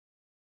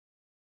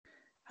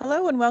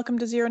Hello and welcome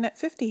to ZeroNet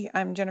 50.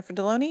 I'm Jennifer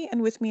Deloney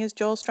and with me is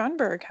Joel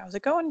Strandberg. How's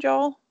it going,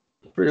 Joel?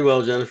 Pretty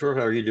well, Jennifer.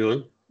 How are you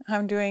doing?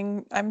 I'm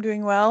doing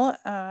well,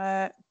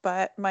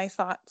 but my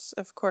thoughts,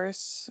 of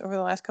course, over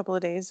the last couple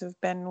of days have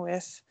been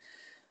with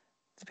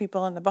the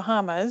people in the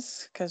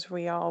Bahamas because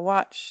we all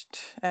watched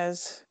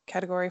as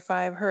Category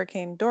 5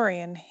 Hurricane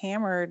Dorian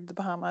hammered the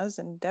Bahamas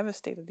and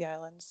devastated the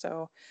island.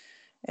 So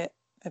it,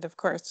 it of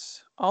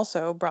course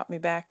also brought me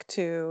back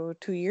to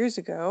 2 years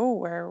ago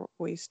where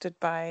we stood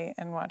by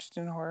and watched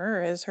in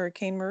horror as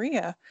Hurricane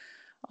Maria,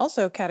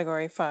 also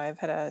Category 5,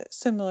 had a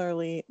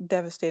similarly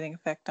devastating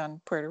effect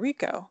on Puerto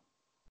Rico.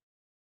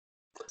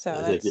 So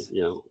I think that's,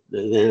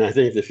 and I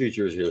think the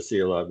future is going to see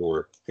a lot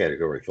more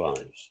Category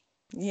Fives.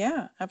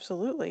 yeah,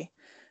 absolutely.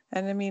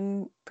 And I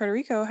mean, Puerto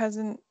Rico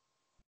hasn't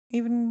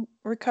even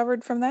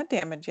recovered from that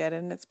damage yet,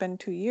 and it's been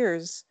 2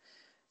 years.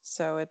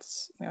 So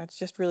it's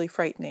just really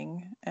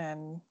frightening.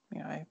 And,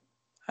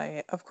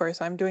 of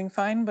course, I'm doing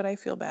fine, but I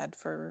feel bad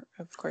for,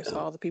 of course, Yeah,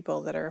 all the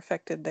people that are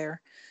affected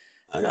there.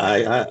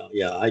 I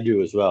yeah, I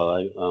do as well.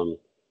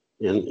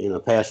 In a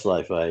past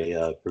life,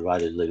 I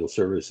provided legal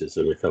services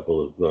in a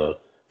couple of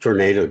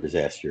tornado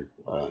disaster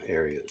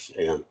areas,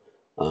 and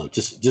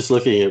just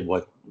looking at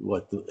what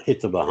hit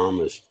the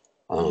Bahamas,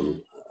 Mm-hmm.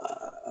 um,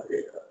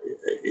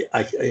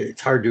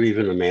 it's hard to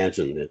even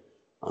imagine that.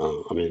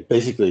 I mean,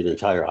 basically, the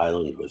entire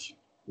island was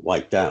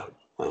wiped out.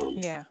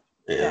 Yeah,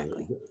 And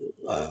exactly.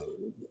 uh,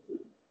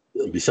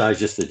 besides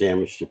just the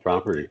damage to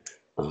property,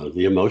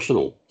 the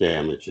emotional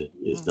damage that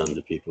is done Mm-hmm.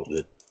 to people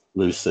that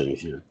lose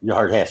things, your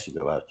heart has to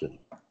go out to them.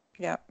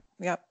 Yep,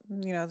 yep.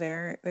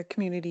 Their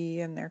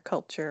community and their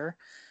culture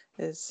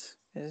is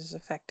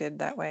affected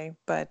that way.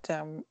 But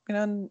and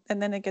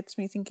then it gets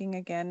me thinking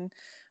again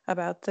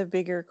about the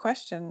bigger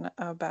question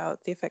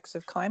about the effects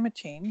of climate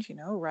change.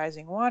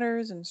 Rising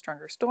waters and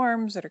stronger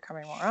storms that are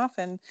coming more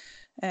often,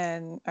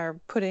 and are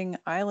putting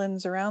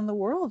islands around the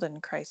world in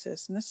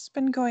crisis. And this has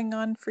been going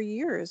on for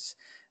years.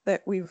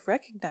 That we've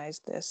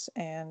recognized this,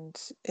 and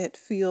it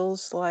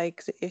feels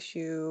like the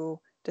issue,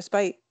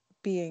 despite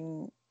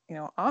being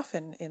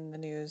often in the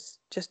news,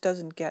 just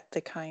doesn't get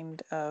the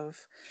kind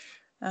of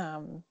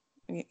um,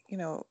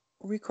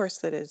 recourse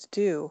that is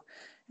due.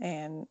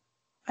 And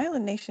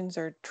island nations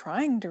are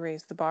trying to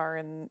raise the bar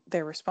in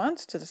their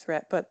response to the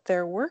threat, but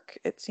their work,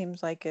 it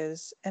seems like,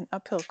 is an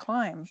uphill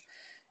climb.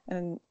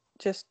 And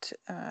just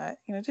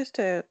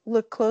to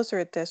look closer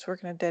at this, we're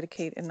going to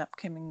dedicate an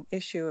upcoming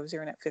issue of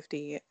ZeroNet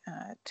 50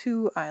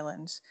 to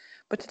islands.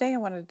 But today I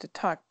wanted to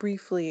talk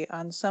briefly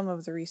on some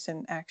of the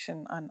recent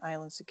action on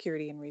island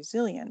security and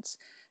resilience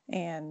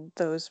and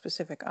those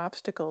specific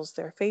obstacles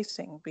they're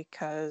facing,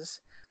 because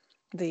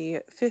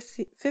the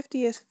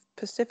 50th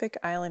Pacific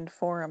Island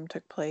Forum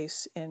took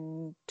place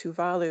in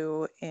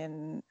Tuvalu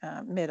in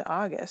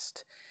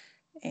mid-August,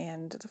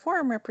 and the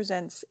forum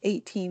represents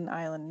 18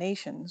 island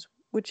nations,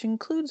 which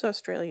includes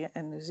Australia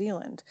and New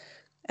Zealand.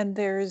 And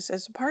there's,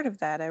 as a part of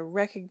that, a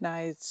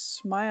recognized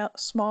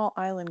small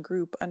island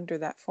group under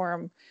that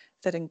forum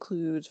that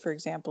includes, for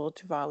example,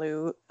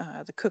 Tuvalu,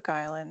 the Cook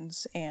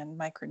Islands, and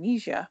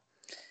Micronesia.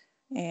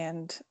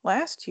 And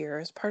last year,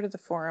 as part of the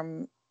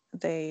forum,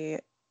 they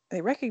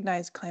they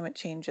recognized climate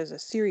change as a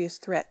serious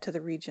threat to the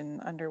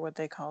region under what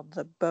they called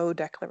the Boe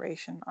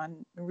Declaration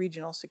on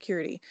Regional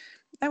Security.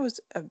 That was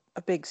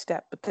a big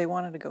step, but they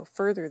wanted to go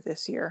further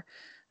this year.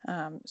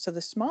 So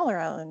the smaller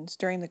islands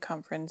during the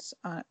conference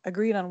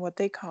agreed on what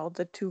they called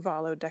the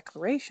Tuvalu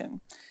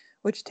Declaration,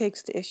 which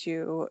takes the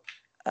issue,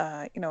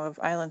 of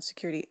island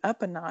security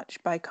up a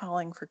notch by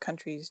calling for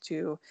countries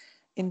to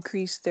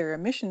increase their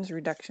emissions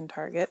reduction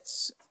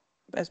targets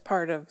as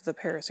part of the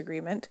Paris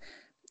Agreement,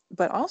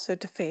 but also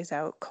to phase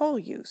out coal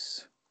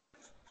use.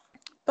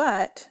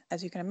 But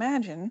as you can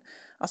imagine,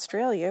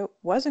 Australia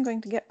wasn't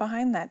going to get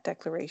behind that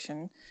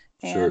declaration,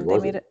 Sure, it and they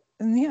made wasn't. it.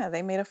 Yeah,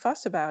 they made a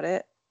fuss about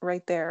it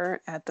right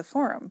there at the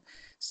forum.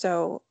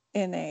 So,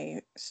 in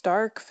a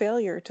stark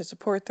failure to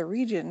support the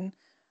region,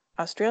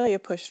 Australia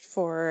pushed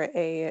for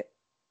a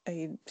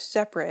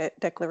separate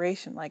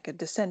declaration, like a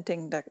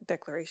dissenting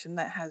declaration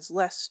that has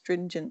less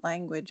stringent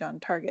language on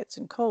targets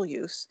and coal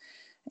use.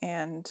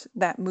 And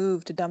that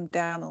move to dumb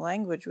down the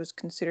language was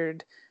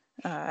considered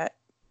uh,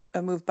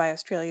 a move by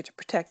Australia to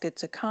protect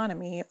its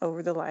economy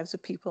over the lives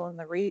of people in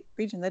the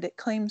region that it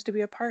claims to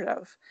be a part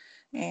of.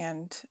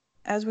 And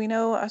as we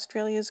know,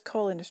 Australia's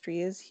coal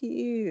industry is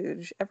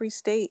huge. Every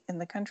state in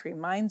the country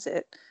mines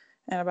it,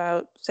 and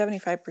about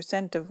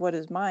 75% of what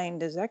is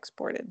mined is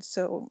exported.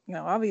 So,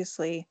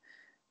 obviously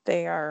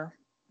they are,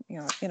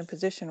 in a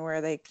position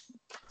where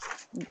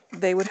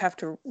they would have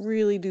to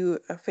really do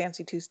a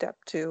fancy two-step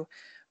to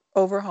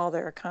overhaul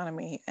their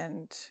economy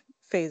and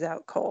phase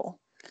out coal.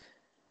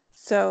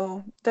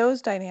 So,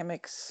 those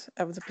dynamics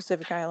of the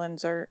Pacific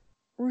Islands are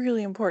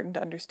really important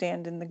to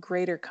understand in the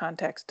greater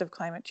context of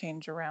climate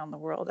change around the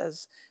world,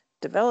 as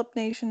developed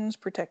nations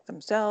protect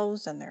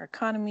themselves and their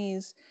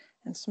economies,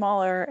 and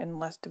smaller and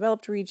less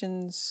developed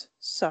regions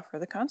suffer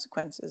the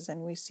consequences.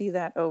 And we see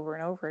that over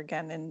and over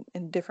again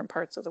in different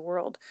parts of the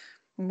world.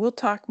 we'll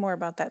talk more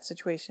about that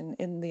situation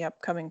in the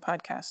upcoming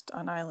podcast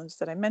on islands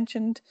that I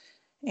mentioned.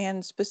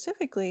 And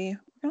specifically,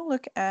 we're going to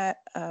look at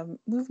a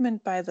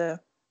movement by the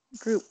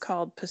group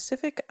called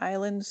Pacific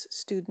Islands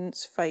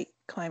Students Fight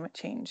Climate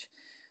Change,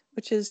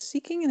 which is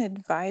seeking an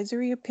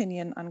advisory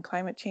opinion on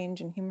climate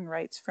change and human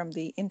rights from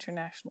the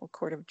International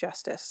Court of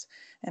Justice.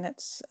 And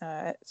it's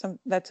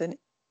that's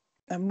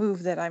a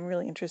move that I'm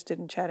really interested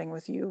in chatting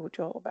with you,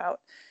 Joel, about,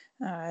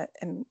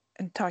 and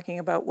talking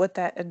about what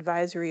that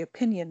advisory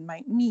opinion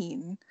might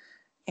mean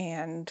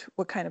and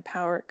what kind of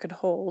power it could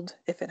hold,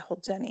 if it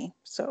holds any.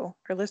 So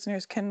our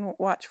listeners can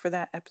watch for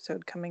that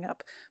episode coming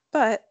up.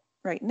 But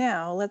right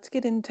now, let's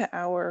get into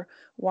our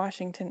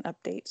Washington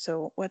update.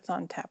 So what's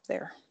on tap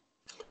there?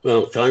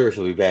 Well, Congress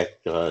will be back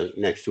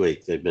next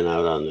week. They've been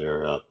out on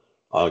their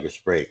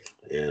August break,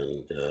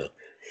 and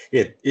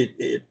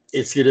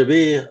it's going to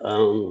be,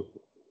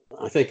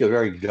 I think, a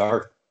very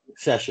dark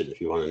session, if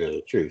you want to know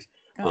the truth.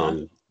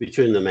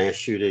 Between the mass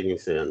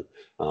shootings and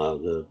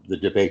the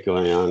debate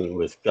going on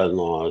with gun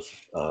laws,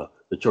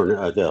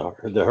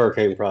 the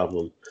hurricane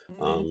problem,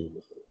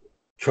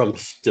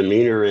 Trump's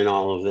demeanor in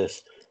all of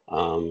this,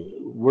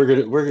 we're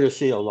gonna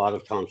see a lot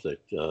of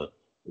conflict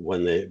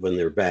when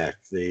they're back.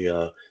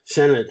 The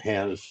Senate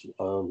has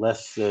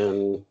less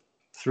than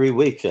 3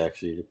 weeks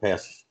actually to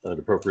pass an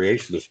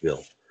appropriations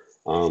bill.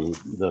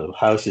 The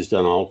House has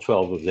done all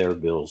 12 of their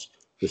bills.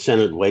 The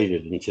Senate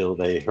waited until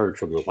they heard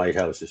from the White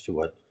House as to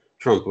what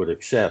Trump would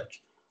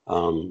accept.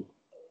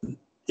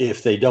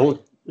 If they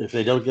don't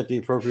get the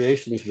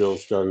appropriations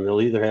bills done,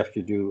 they'll either have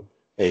to do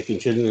a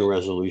continuing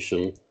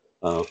resolution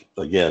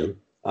again,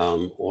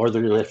 or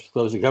they're going to have to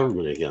close the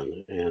government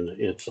again. And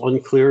it's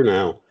unclear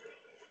now,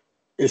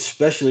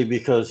 especially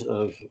because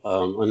of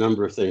a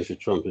number of things that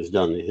Trump has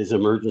done. His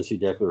emergency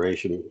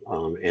declaration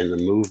and the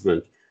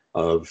movement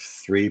of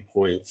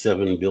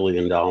 $3.7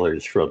 billion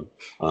from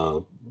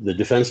the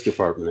Defense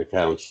Department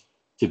accounts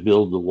to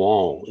build the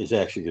wall is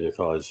actually going to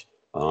cause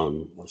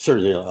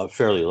certainly a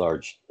fairly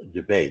large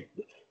debate.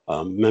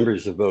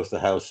 Members of both the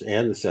House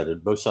and the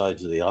Senate, both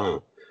sides of the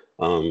aisle,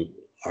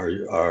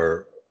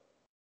 are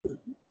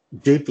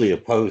deeply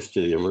opposed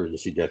to the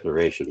emergency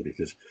declaration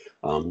because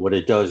what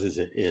it does is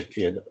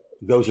it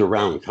goes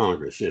around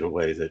Congress in a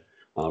way that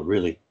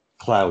really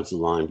clouds the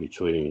line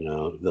between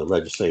the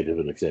legislative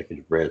and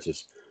executive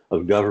branches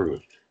of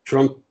government.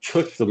 Trump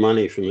took the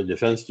money from the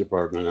Defense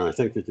Department, and I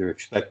think that they're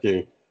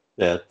expecting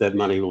that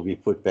money will be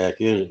put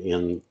back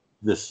in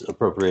this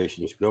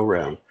appropriations go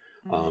round.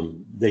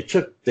 They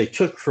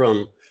took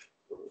from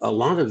a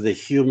lot of the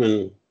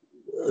human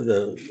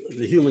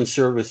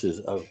services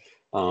of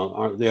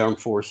the armed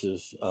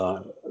forces,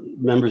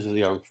 members of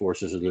the armed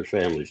forces and their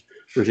families.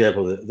 For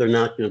example, they're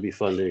not going to be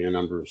funding a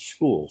number of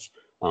schools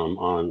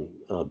on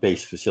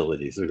base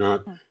facilities. They're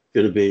not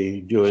going to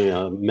be doing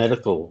a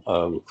medical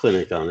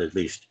clinic on at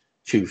least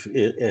two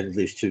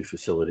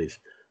facilities.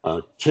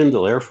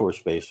 Tyndall Air Force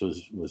Base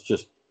was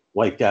just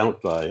wiped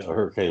out by a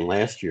hurricane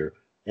last year,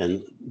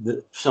 and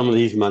some of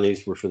these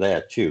monies were for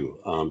that too.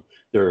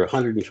 There are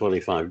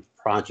 125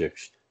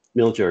 projects,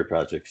 military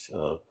projects,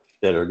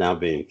 that are now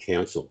being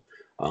canceled.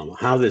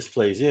 How this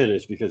plays in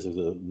is because of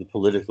the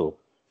political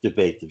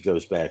debate that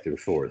goes back and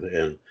forth,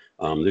 and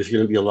there's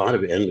going to be a lot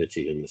of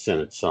enmity in the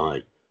Senate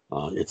side.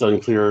 It's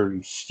unclear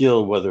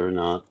still whether or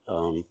not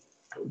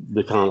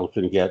McConnell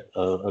can get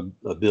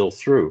a bill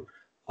through.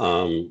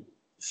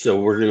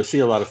 So we're going to see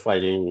a lot of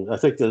fighting. I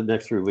think the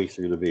next 3 weeks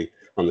are going to be,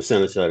 on the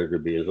Senate side, are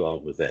going to be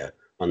involved with that.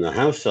 On the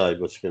House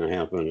side, what's going to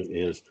happen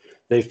is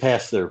they've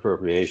passed their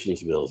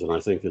appropriations bills, and I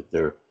think that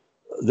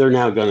they're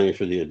now gunning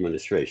for the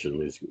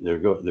administration. They're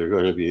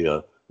going to be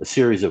a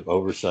series of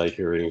oversight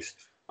hearings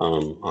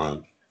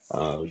on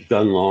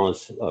gun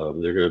laws. There are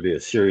going to be a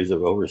series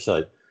of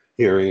oversight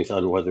hearings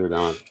on whether or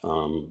not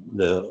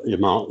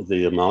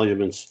the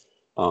emoluments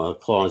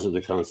clause of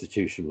the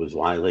Constitution was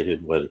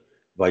violated when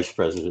Vice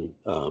President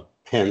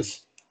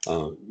Pence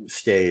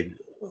stayed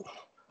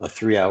a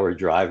 3-hour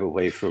drive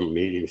away from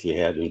meetings he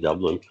had in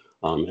Dublin.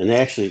 And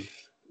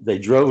they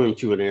drove him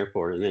to an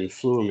airport and then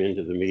flew him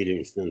into the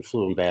meetings, then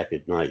flew him back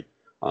at night.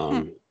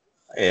 And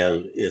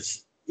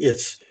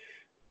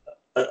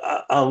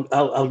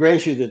I'll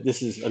grant you that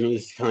this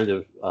is kind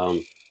of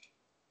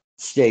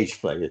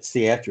stage play. It's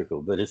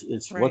theatrical, but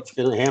it's right. What's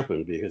going to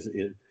happen because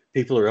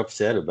people are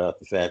upset about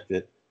the fact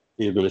that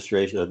the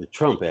administration, that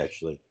Trump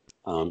actually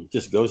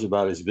just goes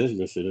about his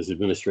business and his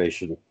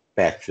administration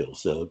backfills.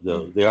 So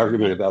the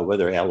argument about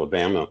whether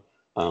Alabama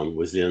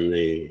was in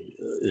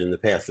the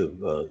path of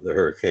the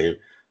hurricane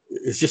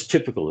is just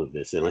typical of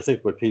this. And I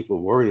think what people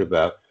worry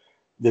about,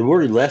 they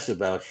worry less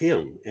about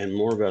him and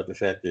more about the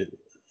fact that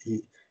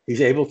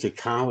he's able to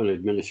cow an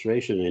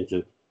administration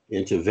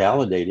into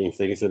validating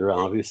things that are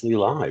obviously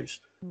lies.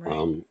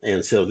 Right.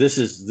 And so this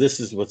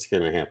is what's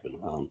going to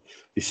happen.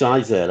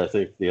 Besides that, I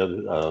think the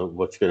other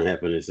what's going to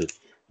happen is that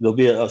there'll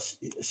be a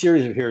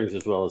series of hearings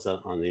as well as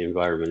on the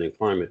environment and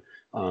climate,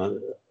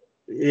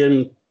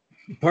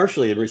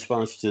 partially in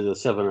response to the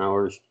 7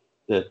 hours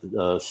that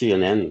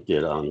CNN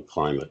did on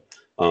climate.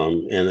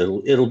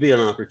 And it'll be an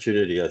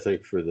opportunity, I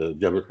think, for the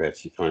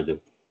Democrats to kind of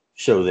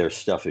show their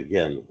stuff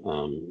again,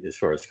 as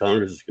far as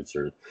Congress is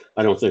concerned.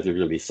 I don't think there are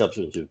going to be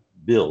substantive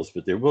bills,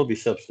 but there will be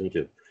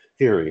substantive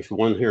hearings.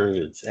 One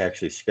hearing that's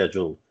actually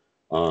scheduled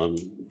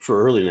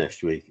for early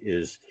next week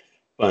is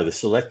by the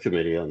Select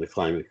Committee on the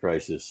Climate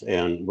Crisis.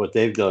 And what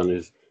they've done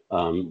is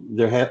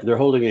they're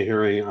holding a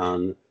hearing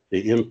on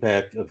the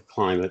impact of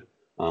climate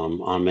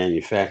on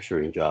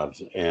manufacturing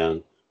jobs.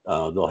 And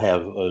they'll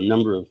have a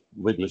number of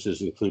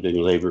witnesses, including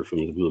labor from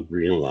the Blue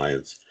Green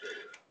Alliance.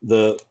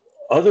 The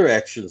other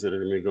actions that are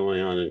going to be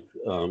going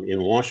on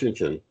in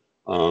Washington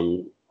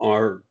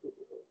are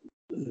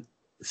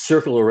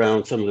circle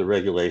around some of the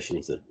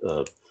regulations that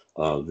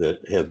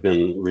have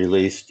been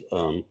released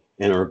and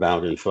are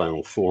about in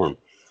final form.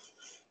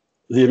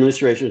 The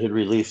administration had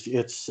released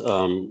its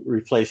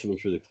replacement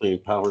for the Clean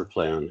Power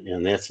Plan,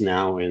 and that's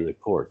now in the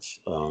courts.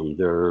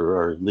 There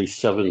are at least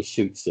 7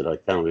 suits that I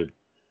counted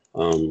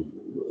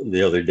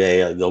the other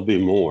day. There'll be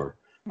more.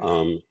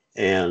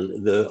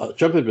 And the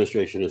Trump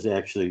administration has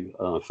actually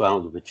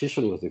filed a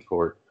petition with the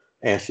court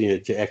asking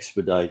it to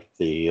expedite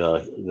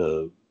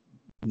the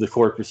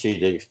court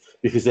proceedings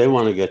because they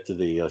want to get to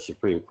the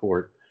Supreme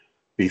Court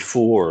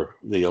before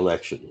the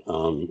election.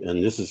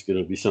 And this is going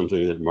to be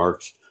something that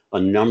marks a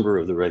number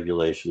of the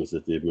regulations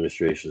that the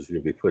administration is going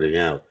to be putting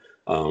out.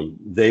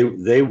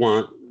 They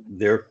want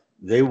the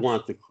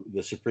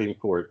Supreme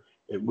Court,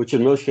 which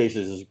in most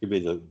cases is going to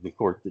be the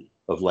court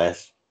of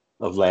last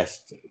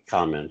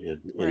comment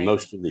in right.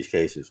 Most of these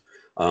cases.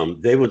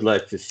 They would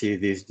like to see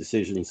these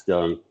decisions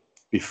done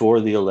before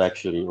the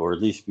election, or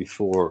at least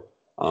before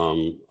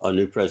a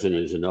new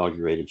president is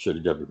inaugurated, should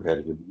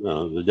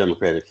the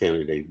Democratic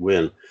candidate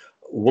win.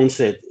 Once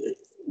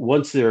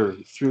they're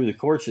through the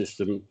court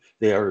system,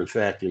 they are in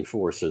fact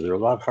enforced, and they're a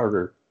lot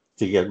harder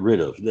to get rid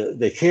of.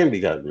 They can be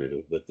gotten rid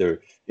of, but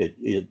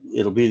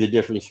it'll be the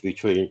difference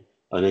between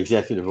an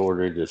executive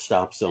order to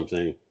stop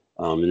something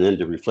and then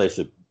to replace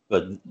it,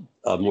 but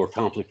a more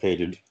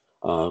complicated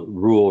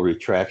rule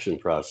retraction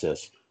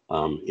process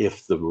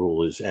if the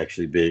rule is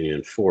actually being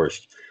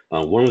enforced.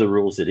 One of the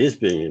rules that is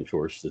being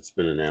enforced that's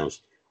been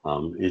announced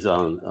is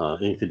on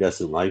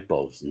incandescent light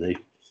bulbs, and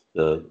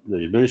the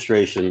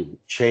administration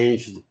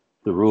changed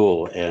the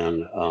rule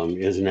and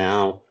is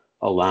now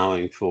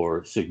allowing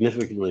for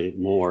significantly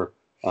more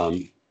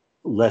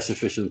less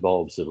efficient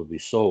bulbs that will be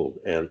sold.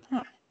 And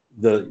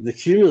the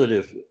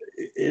cumulative,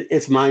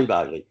 it's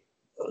mind-boggling.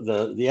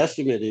 The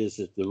estimate is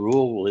that the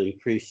rule will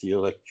increase the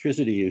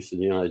electricity use in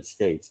the United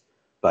States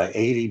by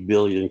 80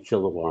 billion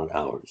kilowatt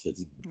hours.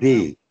 It's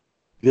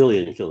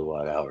billion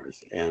kilowatt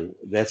hours, and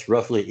that's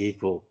roughly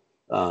equal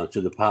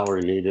to the power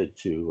needed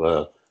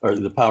or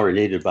the power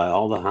needed by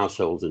all the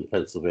households in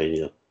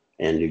Pennsylvania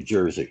and New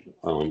Jersey.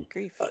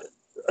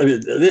 I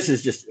mean, this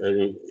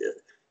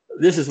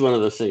is one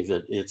of those things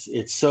that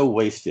it's so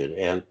wasted,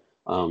 and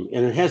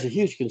it has a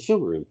huge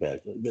consumer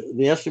impact.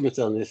 The estimates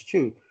on this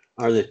too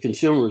are that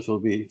consumers will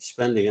be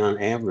spending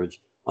on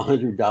average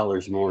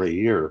 $100 more a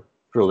year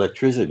for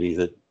electricity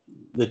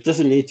that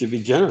doesn't need to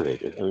be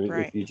generated. I mean,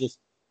 if you just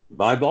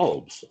buy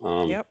bulbs.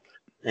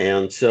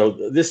 And so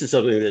this is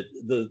something that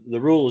the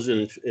rule is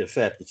in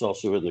effect. It's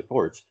also in the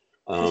courts.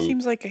 It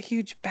seems like a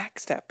huge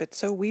backstep. It's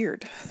so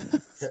weird.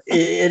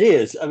 It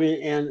is. I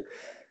mean, and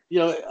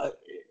it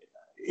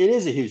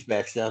is a huge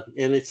backstep,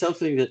 and it's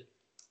something that,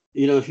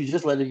 if you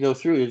just let it go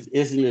through, it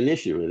isn't an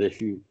issue. And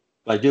if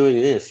by doing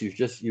this,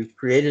 you've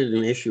created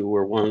an issue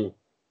where one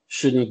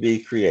shouldn't be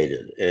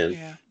created, and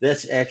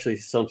that's actually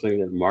something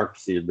that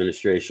marks the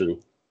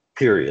administration.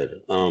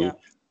 Period.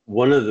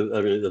 One of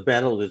another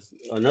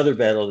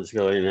battle that's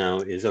going now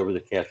is over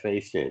the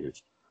CAFE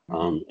standards.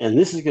 And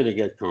this is going to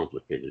get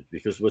complicated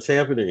because what's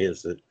happening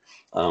is that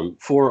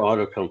 4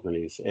 auto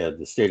companies at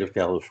the state of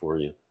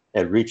California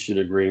had reached an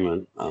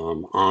agreement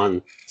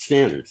on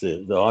standards.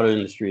 The auto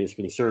industry is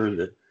concerned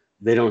that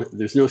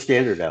there's no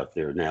standard out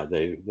there now.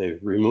 They've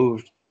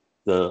removed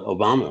the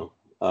Obama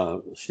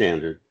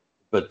standard,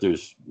 but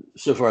there's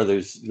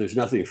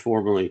nothing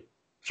formally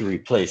to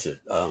replace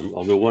it.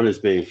 Although one is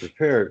being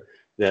prepared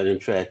that in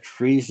fact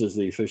freezes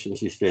the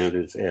efficiency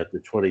standards at the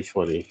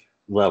 2020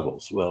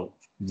 levels. Well,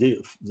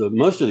 the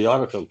most of the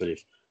auto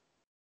companies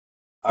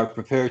are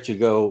prepared to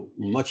go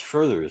much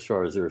further as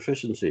far as their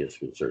efficiency is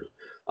concerned.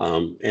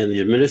 And the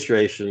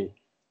administration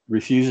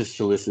refuses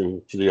to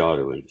listen to the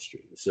auto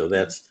industry. So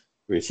that's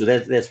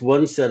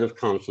one set of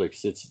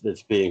conflicts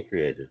that's being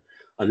created.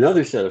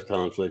 Another set of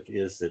conflict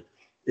is that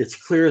it's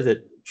clear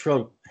that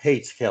Trump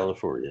hates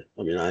California.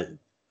 I mean,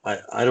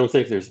 I don't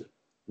think there's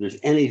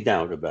any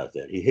doubt about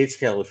that. He hates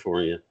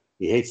California.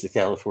 He hates the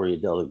California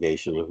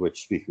delegation, of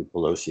which Speaker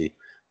Pelosi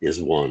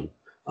is one.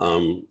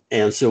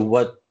 And so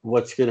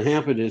what's going to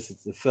happen is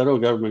that the federal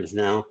government is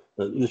now,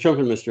 the Trump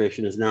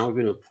administration is now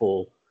going to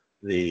pull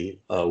the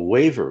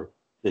waiver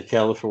that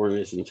California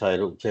is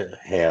entitled to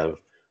have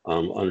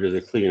under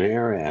the Clean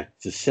Air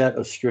Act to set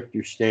a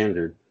stricter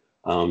standard,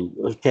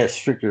 a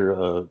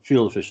stricter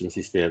fuel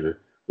efficiency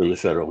standard than the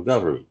federal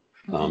government.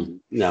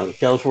 Now,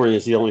 California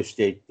is the only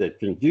state that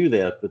can do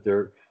that, but there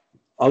are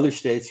other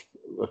states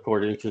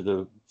according to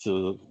the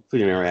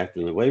Clean Air Act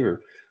and the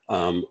waiver,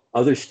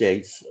 other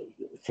states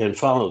can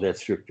follow that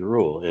stricter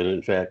rule. And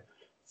in fact,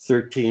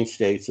 13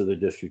 states of the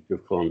District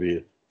of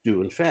Columbia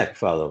do in fact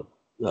follow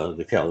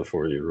the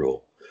California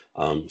rule.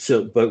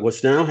 But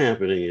what's now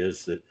happening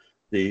is that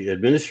the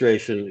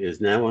administration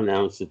is now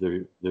announced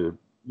that they're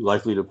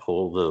likely to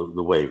pull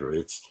the waiver.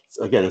 It's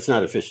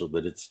not official,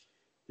 but it's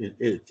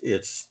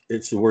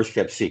the worst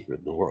kept secret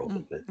in the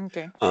world.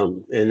 Okay.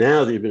 And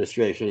now the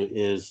administration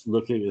is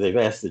looking. They've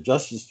asked the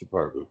Justice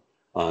Department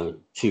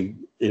to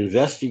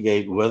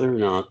investigate whether or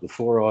not the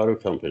 4 auto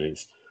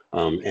companies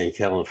and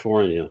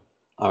California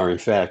are in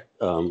fact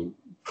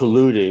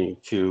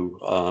colluding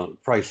to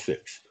price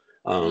fix.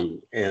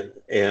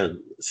 And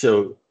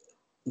so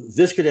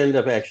this could end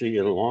up actually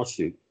in a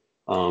lawsuit,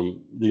 the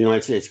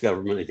United States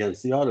government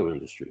against the auto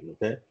industry.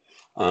 Okay.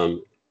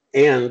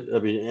 And I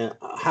mean,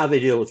 how they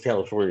deal with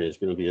California is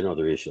going to be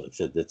another issue. Like I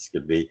said, that's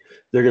going to be,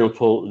 they're going to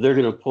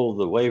pull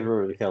the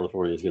waiver, and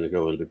California is going to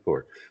go into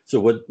court. So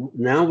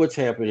what's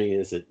happening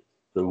is that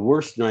the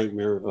worst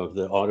nightmare of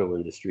the auto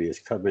industry is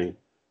coming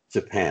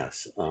to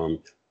pass,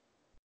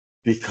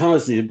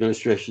 because the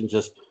administration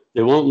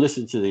they won't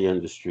listen to the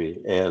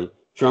industry, and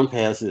Trump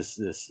has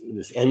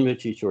this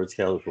enmity towards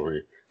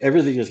California.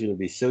 Everything is going to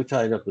be so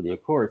tied up in the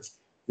courts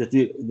that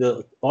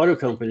the auto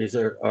companies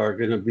are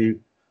going to be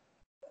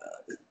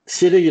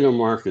sitting in a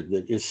market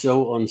that is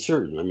so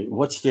uncertain. I mean,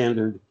 what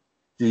standard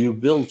do you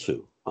build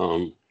to?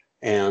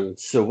 And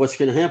so what's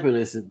going to happen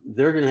is that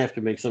they're going to have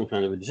to make some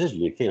kind of a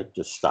decision. You can't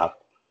just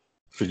stop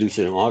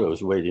producing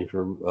autos waiting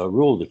for a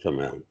rule to come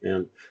out.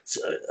 And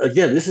so,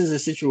 again, this is a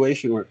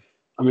situation where,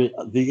 I mean,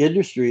 the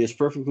industry is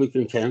perfectly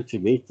content to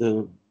meet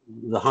the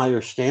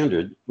higher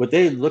standard. What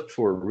they looked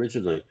for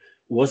originally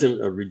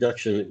wasn't a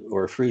reduction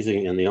or a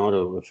freezing in the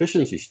auto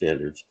efficiency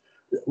standards.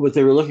 What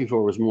they were looking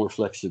for was more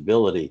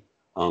flexibility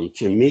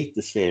to meet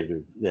the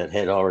standard that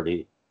had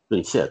already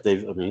been set.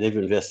 They've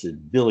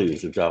invested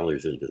billions of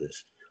dollars into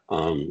this.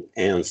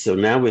 And so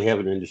now we have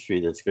an industry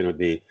that's going to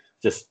be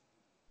just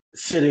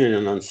sitting in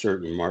an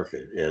uncertain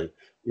market. And,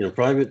 you know,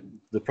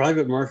 the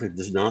private market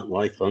does not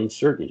like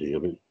uncertainty. I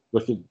mean,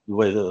 look at the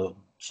way the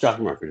stock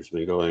market has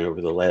been going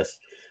over the last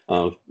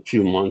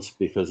few months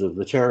because of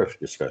the tariff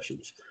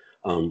discussions.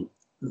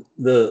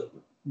 The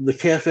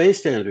CAFE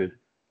standard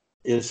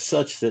is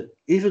such that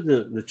even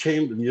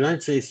the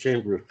United States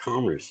Chamber of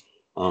Commerce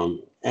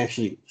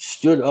actually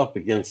stood up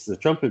against the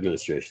Trump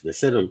administration. They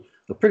sent him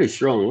a pretty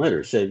strong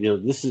letter saying, you know,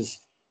 this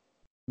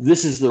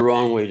is the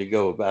wrong way to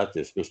go about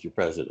this, Mr.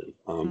 President.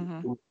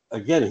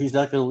 Again, he's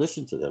not going to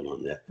listen to them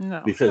on that.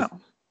 No.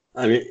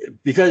 I mean,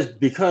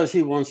 because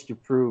he wants to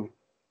prove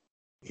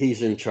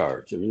he's in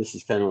charge. I mean, this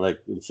is kind of like,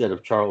 instead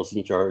of Charles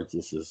in charge,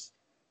 this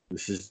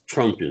is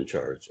Trump in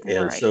charge.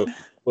 And right. So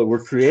what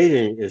we're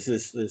creating is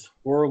this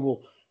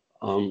horrible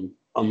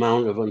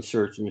amount of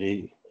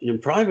uncertainty in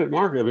private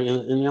market. I mean,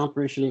 in the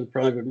operation of the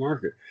private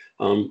market.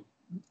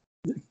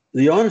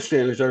 The auto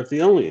standards aren't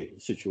the only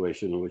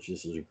situation in which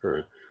this is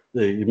occurring.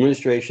 The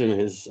administration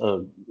has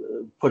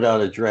put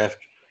out a draft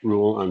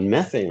rule on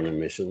methane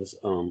emissions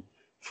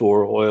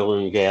for oil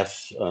and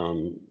gas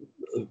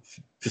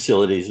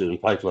facilities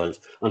and pipelines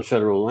on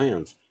federal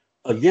lands.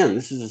 Again,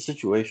 this is a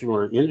situation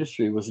where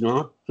industry was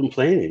not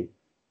complaining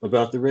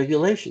about the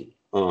regulation.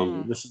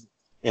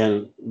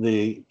 And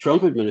the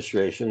Trump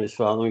administration is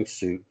following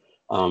suit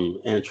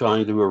and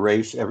trying to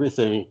erase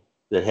everything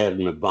that had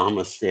an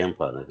Obama stamp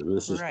on it. And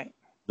this is right.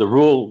 The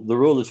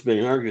rule that's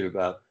being argued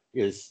about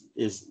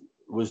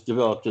was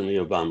developed in the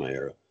Obama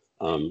era.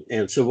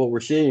 And so what we're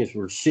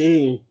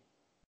seeing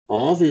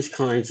all these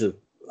kinds of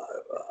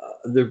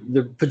they're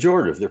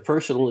pejorative, they're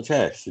personal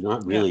attacks. They're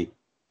not really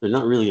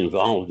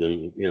involved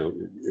in, you know,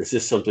 is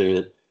this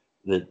something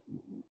that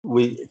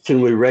we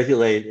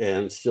regulate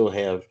and still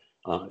have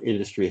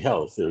industry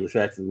health? And the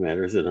fact of the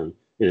matter is that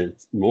in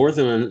more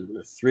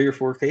than 3 or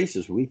 4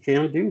 cases, we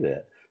can do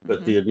that.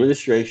 But the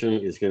administration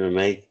is going to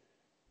make,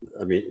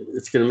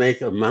 it's going to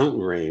make a mountain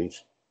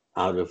range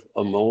out of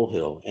a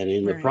molehill. And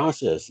in the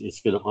process,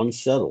 it's going to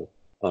unsettle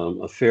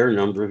a fair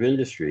number of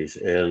industries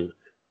and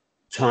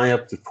tie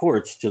up the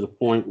courts to the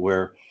point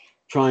where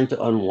trying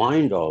to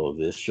unwind all of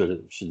this,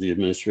 should the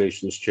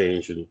administration's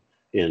change by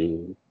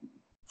the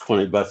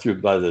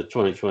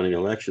 2020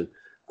 election,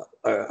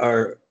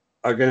 are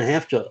going to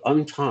have to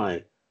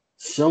untie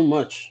so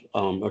much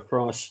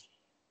across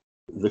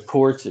the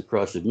courts,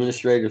 across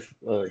administrative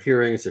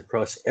hearings,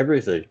 across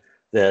everything,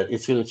 that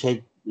it's going to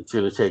take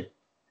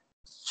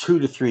 2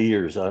 to 3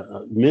 years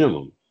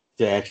minimum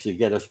to actually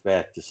get us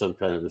back to some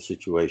kind of a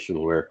situation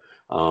where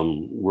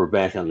we're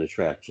back on the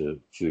track to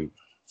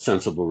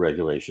sensible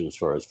regulation as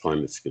far as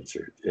climate's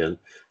concerned. And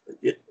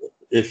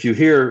if you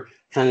hear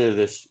kind of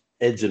this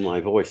edge in my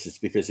voice, it's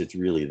because it's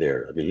really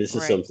there. I mean, this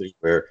is something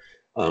where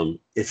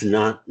it's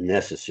not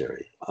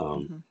necessary,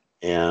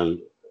 and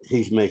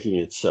he's making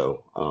it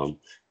so.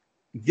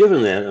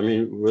 Given that, I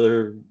mean,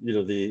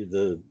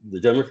 the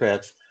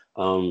Democrats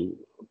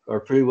are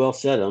pretty well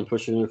set on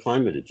pushing the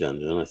climate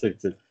agenda, and I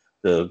think that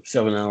the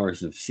 7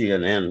 hours of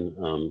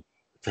CNN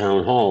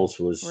town halls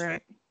was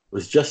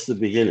was just the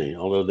beginning.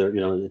 Although there,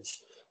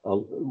 it's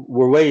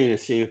we're waiting to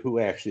see who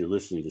actually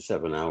listened to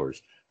 7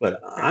 hours. But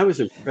I Right. was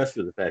impressed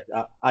with the fact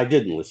I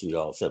didn't listen to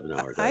all 7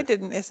 hours. I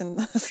didn't listen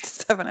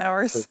 7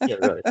 hours. Yeah,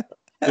 right.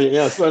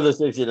 It's one of those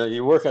things.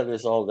 You work on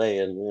this all day,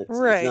 and it's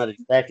Right. not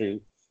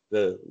exactly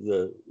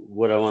the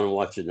what I want to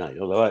watch at night.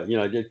 Although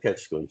I did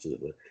catch glimpses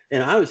of it,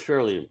 and I was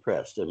fairly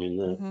impressed. I mean,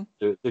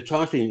 Hmm. they're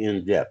talking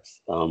in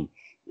depth,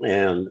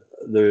 and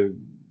the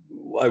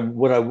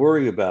what I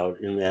worry about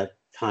in that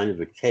kind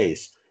of a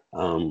case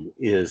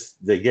is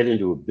they get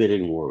into a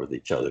bidding war with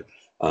each other,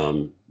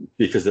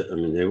 because I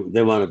mean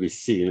they want to be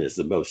seen as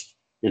the most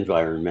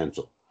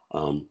environmental.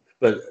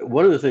 But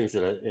one of the things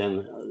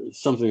and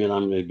something that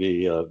I'm going to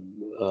be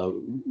uh,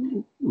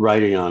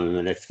 writing on in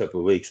the next couple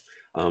of weeks,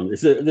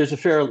 is that there's a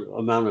fair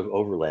amount of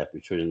overlap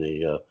between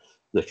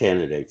the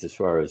candidates as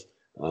far as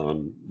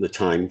the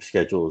time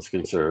schedule is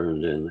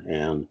concerned,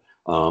 and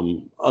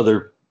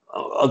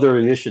other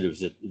initiatives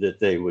that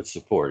they would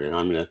support. And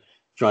I'm going to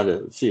try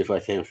to see if I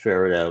can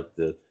ferret out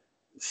the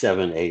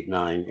 7, 8,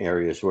 9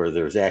 areas where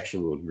there's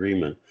actual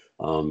agreement,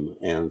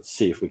 and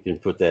see if we can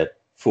put that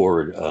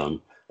forward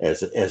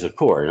as a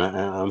core. And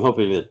I'm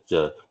hoping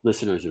that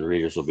listeners and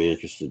readers will be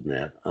interested in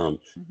that,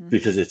 Hmm.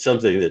 because it's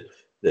something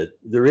that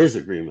there is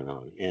agreement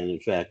on. And in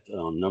fact,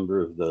 a number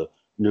of the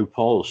new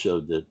polls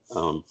showed that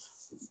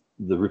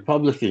the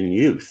Republican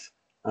youth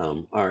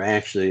are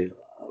actually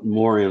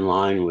more in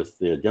line with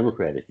the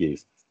Democratic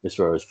youth as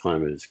far as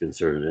climate is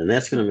concerned. And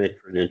that's going to make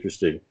for an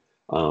interesting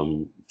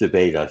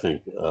debate, I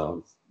think,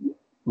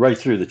 right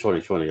through the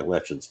 2020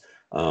 elections.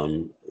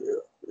 Um,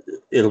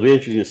 it'll be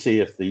interesting to see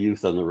if the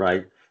youth on the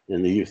right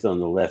and the youth on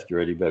the left are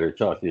any better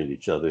talking to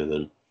each other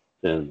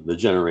than the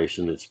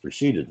generation that's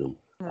preceded them.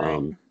 Right.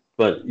 Um,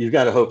 but you've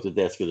got to hope that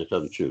that's going to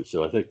come true.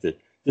 So I think that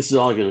this is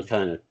all going to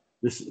kind of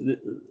this.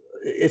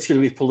 It's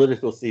going to be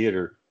political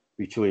theater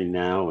between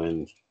now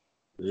and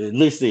at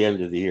least the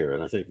end of the year.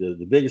 And I think the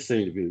biggest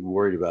thing to be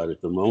worried about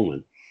at the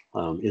moment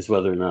is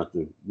whether or not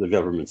the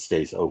government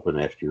stays open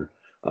after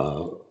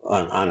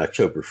on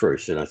October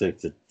 1st. And I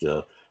think that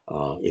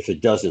if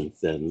it doesn't,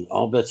 then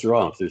all bets are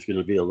off. There's going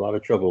to be a lot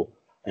of trouble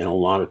and a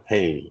lot of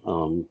pain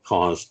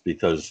caused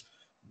because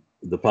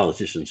the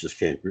politicians just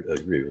can't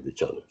agree with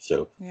each other.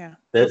 So Yeah.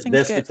 Well, things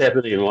that's get what's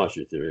happening in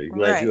Washington. Are you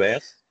glad right. you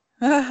asked?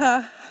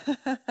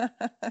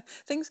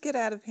 Things get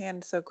out of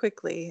hand so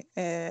quickly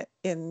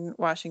in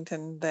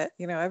Washington that,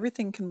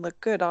 everything can look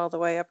good all the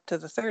way up to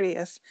the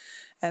 30th,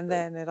 and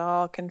then it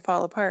all can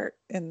fall apart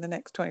in the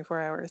next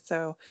 24 hours.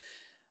 So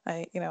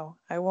I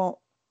won't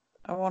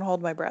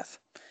hold my breath.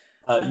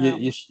 Um,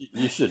 You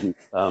shouldn't,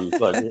 but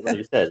like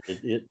I said,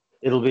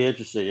 it'll be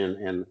interesting,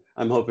 and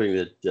I'm hoping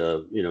that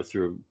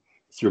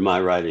through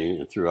my writing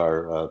and through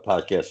our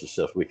podcast and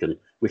stuff, we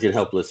can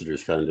help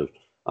listeners kind of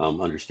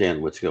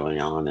understand what's going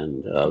on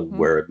and mhm.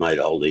 where it might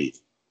all lead.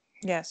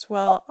 Yes.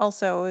 Well,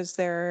 also, is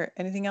there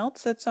anything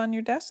else that's on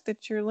your desk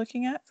that you're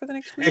looking at for the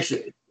next week?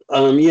 Actually,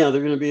 yeah,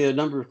 there are going to be a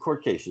number of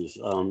court cases,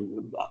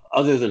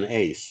 other than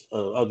ACE,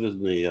 other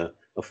than the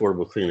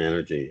Affordable Clean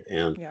Energy,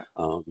 and Yeah.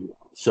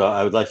 so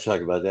I would like to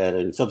talk about that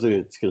and something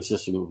that's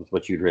consistent with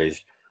what you'd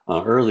raised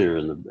earlier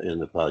in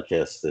the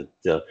podcast. That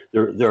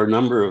there are a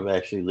number of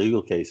actually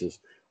legal cases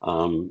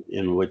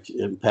in which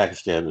in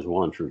Pakistan is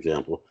one, for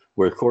example,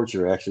 where courts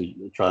are actually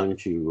trying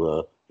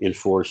to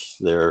enforce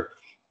their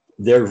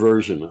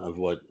version of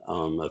what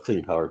a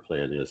clean power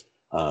plan is,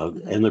 Hmm.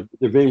 and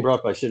they're being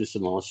brought by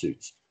citizen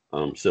lawsuits.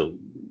 So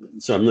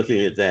I'm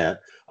looking at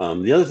that.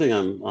 The other thing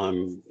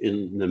I'm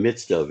in the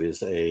midst of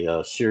is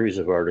a series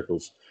of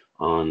articles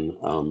on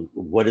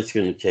what it's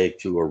going to take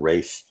to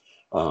erase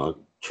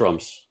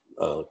Trump's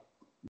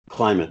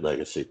climate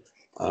legacy.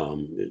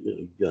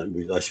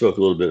 I spoke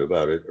a little bit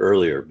about it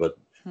earlier, but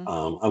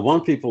I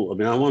want people. I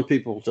mean, I want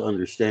people to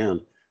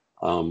understand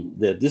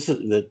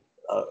that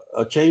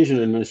a change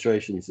in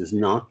administrations is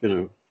not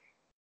going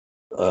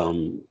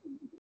to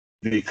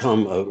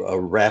become a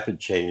rapid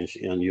change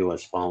in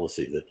U.S.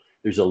 policy. That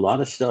there's a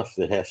lot of stuff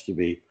that has to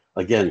be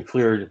again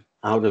cleared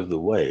out of the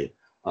way,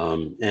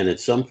 and at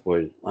some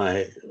point,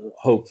 I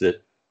hope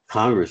that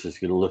Congress is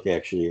going to look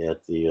actually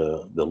at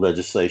the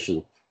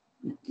legislation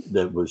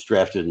that was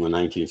drafted in the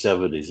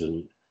 1970s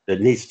and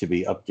that needs to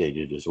be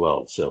updated as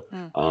well. So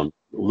Mm.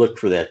 look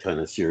for that kind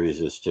of series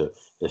as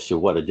to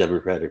what a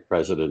Democratic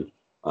president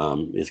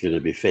is going to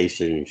be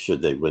facing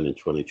should they win in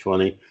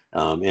 2020.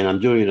 And I'm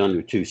doing it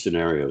under two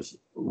scenarios: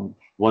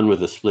 one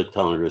with a split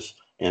Congress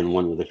and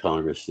one with a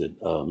Congress that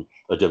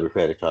a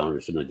Democratic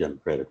Congress and a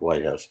Democratic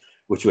White House,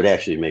 which would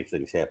actually make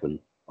things happen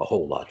a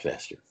whole lot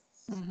faster.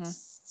 Hmm.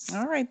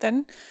 All right,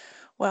 then.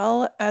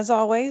 Well, as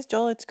always,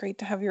 Joel, it's great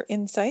to have your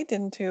insight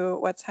into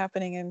what's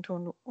happening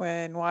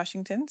in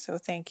Washington. So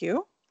thank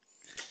you,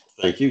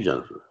 Thank you,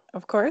 Jennifer.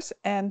 of course.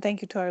 And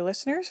thank you to our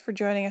listeners for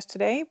joining us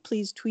today.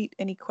 Please tweet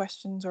any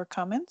questions or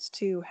comments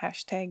to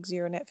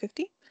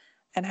 #ZeroNet50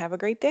 and have a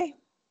great day.